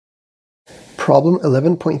Problem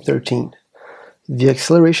 11.13. The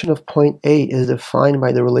acceleration of point A is defined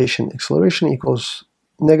by the relation acceleration equals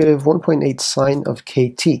negative 1.8 sine of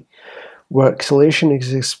kt, where acceleration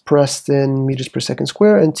is expressed in meters per second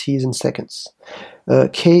square and t is in seconds.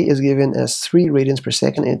 K is given as 3 radians per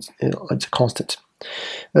second. It's a constant.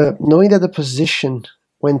 Knowing that the position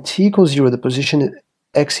when t equals 0, the position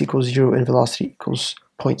x equals 0 and velocity equals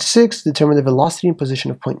 0.6, determine the velocity and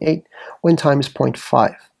position of point A when time is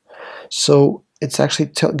 0.5. So it's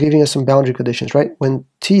actually giving us some boundary conditions, right? When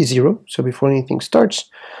t is 0, so before anything starts,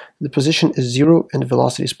 the position is 0 and the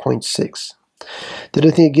velocity is 0.6. The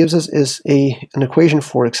other thing it gives us is an equation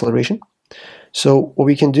for acceleration. So what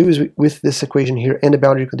we can do is with this equation here and the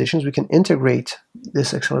boundary conditions, we can integrate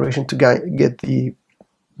this acceleration to get the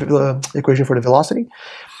equation for the velocity.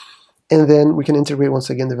 And then we can integrate once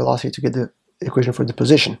again the velocity to get the equation for the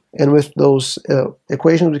position. And with those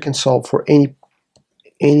equations, we can solve for any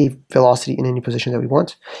velocity in any position that we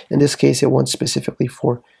want. In this case, it wants specifically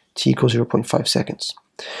for t equals 0.5 seconds.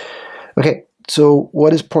 Okay, so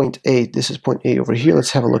what is point A? This is point A over here.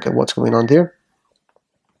 Let's have a look at what's going on there.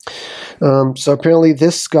 So apparently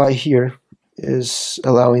this guy here is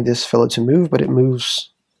allowing this fellow to move, but it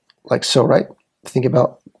moves like so, right? Think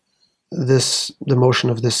about this, the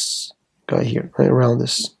motion of this guy here, right,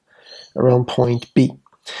 around point B.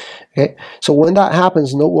 Okay, so when that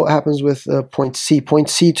happens, note what happens with point C. Point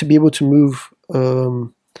C, to be able to move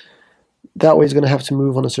that way, is going to have to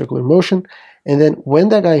move on a circular motion. And then when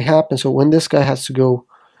that guy happens, so when this guy has to go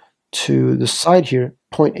to the side here,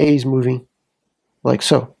 point A is moving like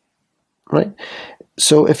so, right?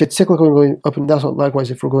 So if it's cyclical and going up and down, so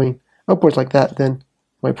likewise, if we're going upwards like that, then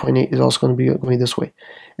my point A is also going to be going this way.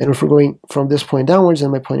 And if we're going from this point downwards,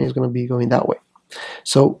 then my point A is going to be going that way.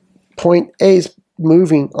 So point A is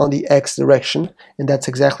moving on the x direction, and that's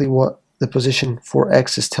exactly what the position for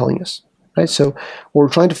x is telling us, right? So what we're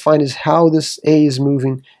trying to find is how this A is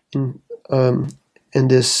moving in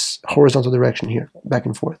this horizontal direction here, back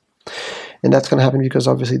and forth. And that's going to happen because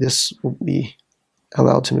obviously this will be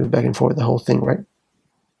allowed to move back and forth, the whole thing, right?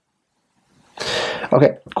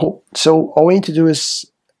 Okay, cool. So all we need to do is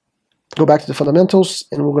go back to the fundamentals,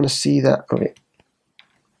 and we're going to see that, okay,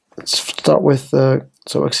 let's start with,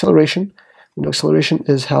 so acceleration. We know acceleration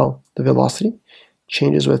is how the velocity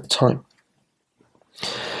changes with time.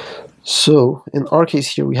 So in our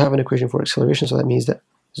case here, we have an equation for acceleration, so that means that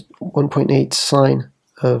 1.8 sine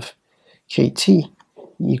of kt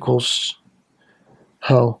equals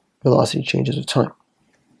how velocity changes with time.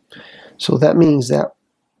 So that means that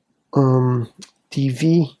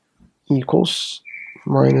dv equals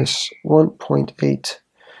minus 1.8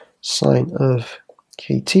 sine of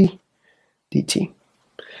kt dt.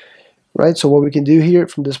 Right, so what we can do here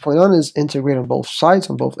from this point on is integrate on both sides,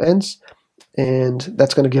 on both ends, and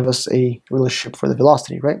that's going to give us a relationship for the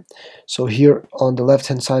velocity, right? So here on the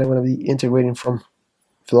left-hand side, I'm going to be integrating from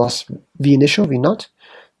velocity v initial, v naught,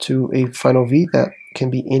 to a final v that can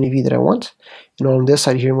be any v that I want. And on this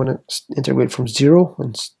side here, I'm going to integrate from 0,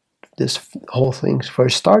 when this whole thing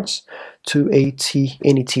first starts, to a t,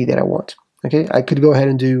 any t that I want. Okay, I could go ahead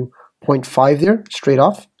and do 0.5 there, straight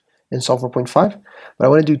off, and solve for 0.5. But I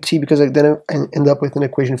want to do t because then I end up with an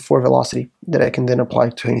equation for velocity that I can then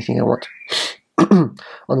apply to anything I want. On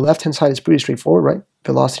the left-hand side, it's pretty straightforward, right?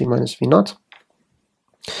 Velocity minus v naught.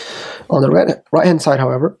 On the right-hand side,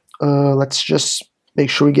 however, let's just make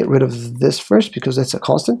sure we get rid of this first because that's a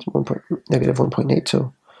constant, negative 1.8.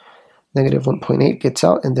 So negative 1.8 gets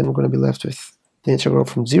out, and then we're going to be left with the integral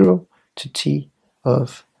from 0 to t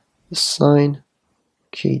of the sine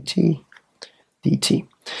kt dt.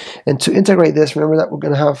 And to integrate this, remember that we're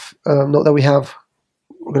going to have, note that we're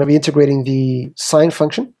going to be integrating the sine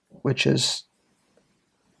function, which is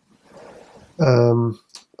a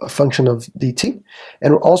function of dt,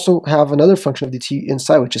 and we'll also have another function of dt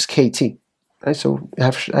inside, which is kt. Right, so we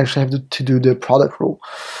actually have to do the product rule.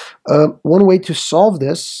 One way to solve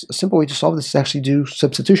this, a simple way to solve this, is actually do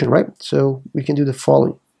substitution, right? So we can do the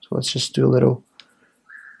following. So let's just do a little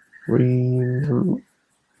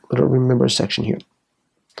remember section here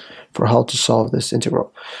for how to solve this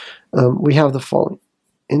integral. We have the following: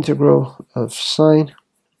 integral of sine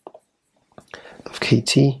of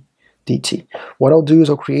kt dt. What I'll do is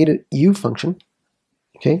I'll create a u function,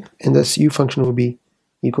 okay, and this u function will be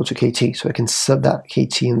equal to kt, so I can sub that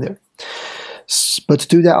kt in there. But to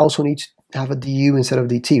do that, I also need to have a du instead of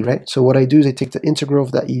dt, right? So what I do is I take the integral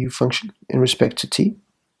of that u function in respect to t,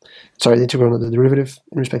 sorry, the integral of the derivative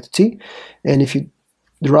in respect to t, and if you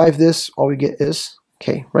derive this, all we get is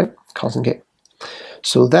k, right? Constant k.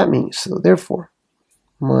 So that means, so therefore,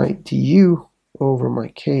 my du over my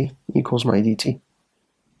k equals my dt.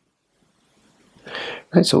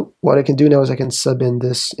 Right, so what I can do now is I can sub in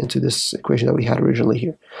this into this equation that we had originally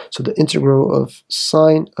here. So the integral of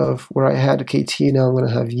sine of where I had kt, now I'm going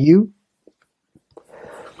to have u.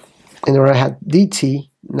 And where I had dt,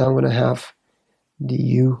 now I'm going to have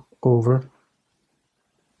du over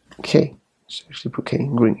k. So actually put k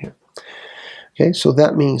in green here. Okay, so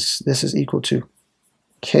that means this is equal to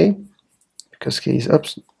k, because k is up,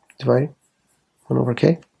 dividing 1 over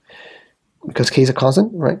k. Because k is a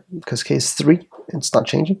constant, right? Because k is 3, it's not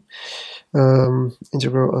changing.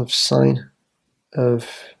 Integral of sine of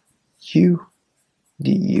u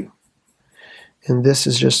du. And this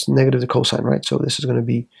is just negative the cosine, right? So this is going to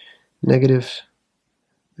be negative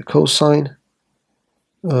the cosine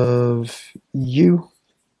of u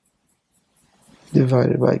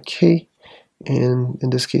divided by k. And in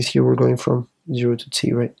this case here, we're going from 0 to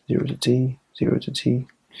t, right? 0 to t, 0 to t,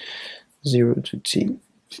 0 to t.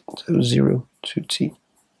 So 0 to t.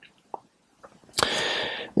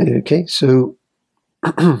 Okay, so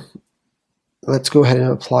let's go ahead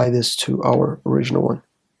and apply this to our original one.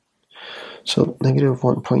 So negative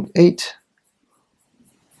 1.8.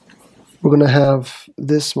 We're going to have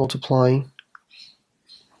this multiplying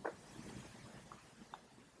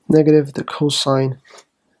negative the cosine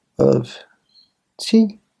of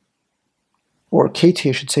t, or kt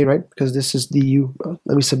I should say, right? Because this is du.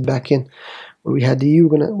 Let me sub back in. Where we had du,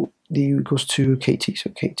 we're gonna du equals to kt,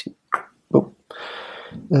 so kt. Boom.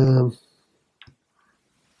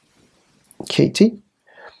 Kt,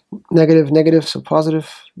 negative, negative, so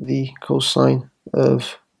positive, the cosine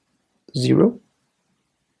of 0.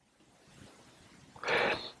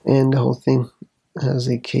 And the whole thing has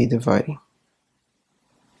a k dividing.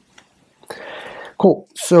 Cool,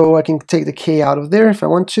 so I can take the k out of there if I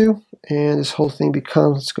want to, and this whole thing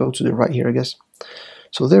becomes, let's go to the right here, I guess.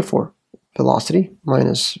 So therefore, velocity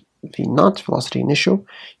minus v naught, velocity initial,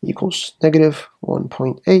 equals negative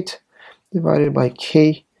 1.8 divided by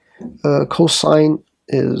k. Cosine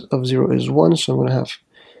of 0 is 1, so I'm going to have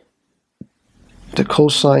the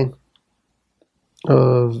cosine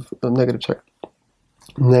of negative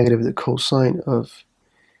the cosine of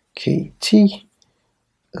kt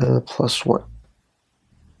plus 1.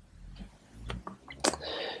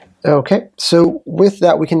 Okay, so with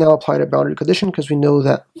that we can now apply the boundary condition, because we know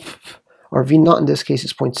that our v naught in this case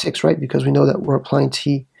is 0.6, right? Because we know that we're applying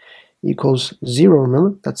t equals 0,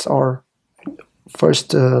 remember? That's our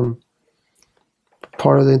first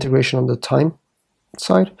part of the integration on the time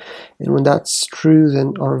side. And when that's true,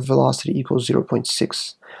 then our velocity equals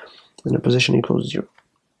 0.6 and the position equals 0.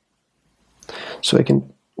 So I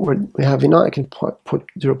can, where we have v naught, I can put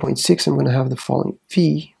 0.6. I'm going to have the following: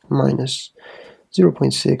 v minus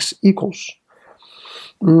 0.6 equals,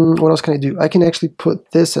 what else can I do? I can actually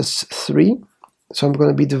put this as 3, so I'm going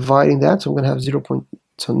to be dividing that, so I'm going to have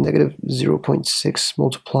negative 0.6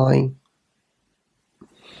 multiplying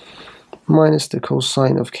minus the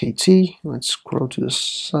cosine of kt, let's scroll to the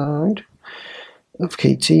side, of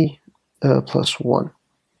kt plus 1.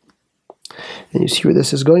 And you see where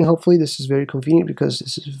this is going. Hopefully this is very convenient, because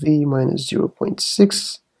this is v minus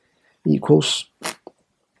 0.6 equals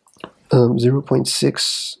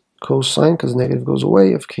 0.6 cosine, because negative goes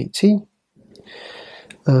away, of kt,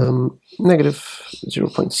 negative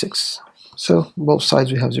 0.6. So both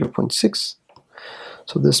sides we have 0.6.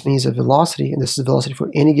 So this means the velocity, and this is the velocity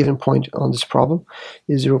for any given point on this problem,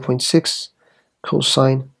 is 0.6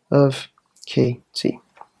 cosine of kt.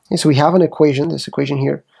 And so we have an equation. This equation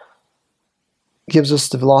here gives us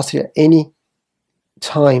the velocity at any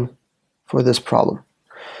time for this problem.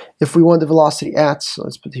 If we want the velocity at, so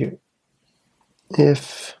let's put here,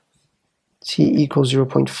 if t equals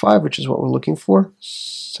 0.5, which is what we're looking for,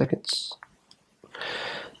 seconds,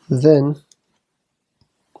 then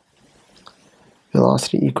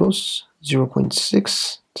velocity equals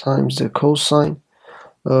 0.6 times the cosine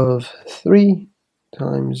of 3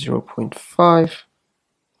 times 0.5.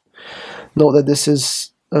 Note that this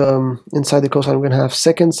is inside the cosine, we're going to have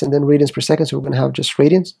seconds and then radians per second, so we're going to have just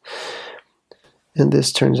radians. And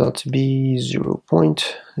this turns out to be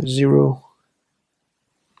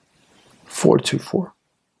 0.0424.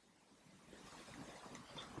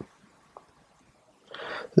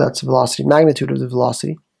 That's the velocity, magnitude of the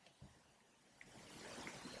velocity,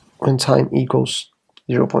 when time equals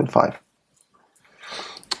 0.5.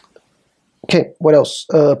 Okay, what else?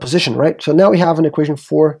 Position, right? So now we have an equation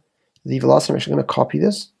for the velocity. I'm actually going to copy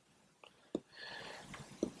this.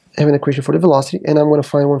 I have an equation for the velocity, and I'm going to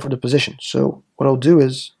find one for the position. So what I'll do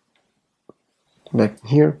is, back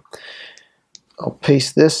here, I'll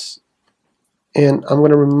paste this, and I'm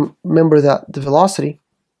going to remember that the velocity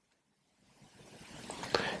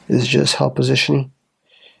is just how positioning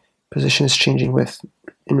position is changing with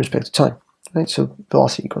in respect to time, right? So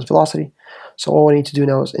velocity equals velocity. So all I need to do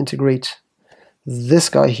now is integrate this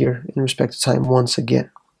guy here in respect to time once again.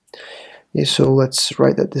 Okay, so let's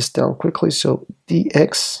write this down quickly. So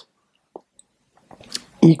dx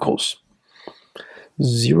equals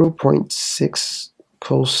 0.6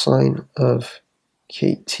 cosine of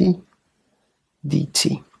kt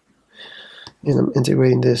dt. And I'm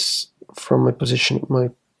integrating this from my position, my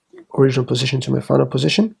original position to my final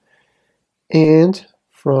position. And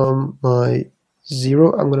from my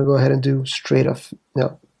 0, I'm going to go ahead and do straight off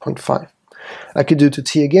now 0.5. I could do to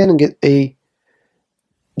t again and get a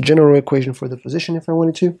general equation for the position if I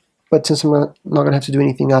wanted to. But since I'm not going to have to do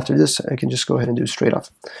anything after this, I can just go ahead and do straight off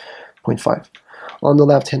 0.5. On the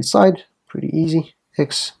left-hand side, pretty easy.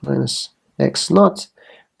 X minus x naught.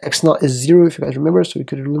 X naught is 0 if you guys remember, so we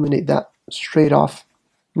could eliminate that straight off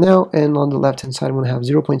now. And on the left-hand side, I'm going to have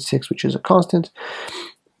 0.6, which is a constant.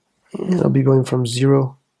 And I'll be going from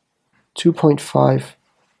 0 to 0.5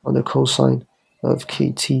 on the cosine of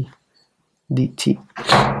kt dt.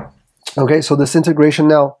 Okay, so this integration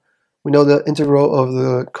now, we know the integral of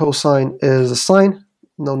the cosine is a sine,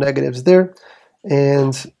 no negatives there.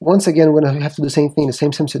 And once again, we're going to have to do the same thing, the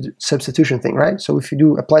same substitution thing, right? So if you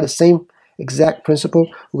do apply the same exact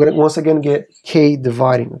principle, we're going to once again get k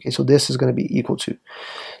dividing. Okay, so this is going to be equal to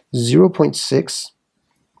 0.6,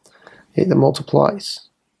 okay, that multiplies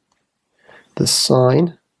the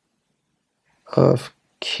sine of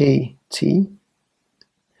kt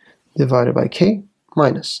divided by k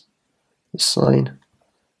minus the sine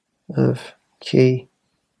of kg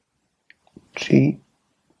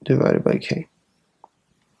divided by k.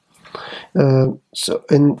 So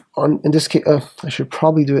in this case, I should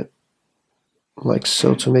probably do it like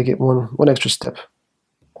so to make it one extra step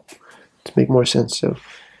to make more sense. So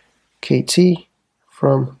kt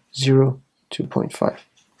from 0 to 0.5.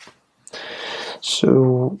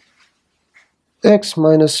 So x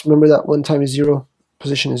minus, remember that 1 times 0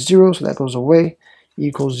 position is 0, so that goes away,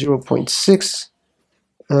 equals 0.6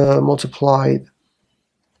 multiplied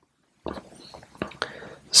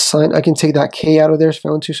sine. I can take that k out of there if I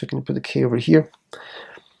want to, so I can put the k over here.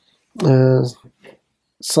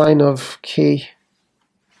 Sine of k,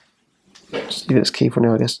 just leave it as k for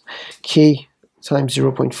now, I guess. K times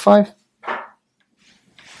 0.5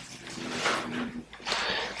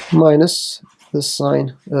 minus the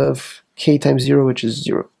sine of k times 0, which is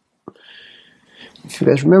 0. If you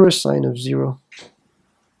guys remember, sine of 0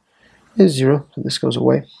 is 0, so this goes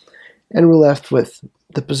away. And we're left with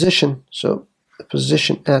the position. So the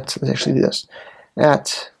position at, let's actually do this,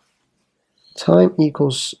 at time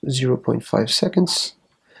equals 0.5 seconds.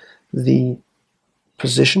 The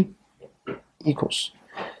position equals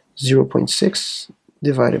 0.6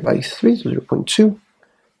 divided by 3, so 0.2,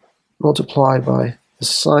 multiplied by the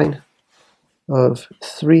sine of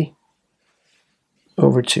 3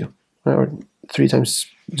 over 2, or 3 times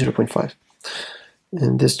 0.5.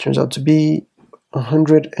 And this turns out to be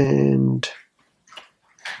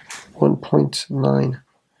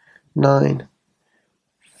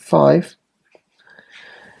 101.995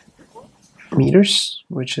 meters,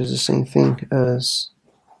 which is the same thing as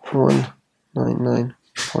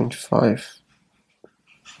 199.5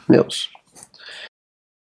 mils.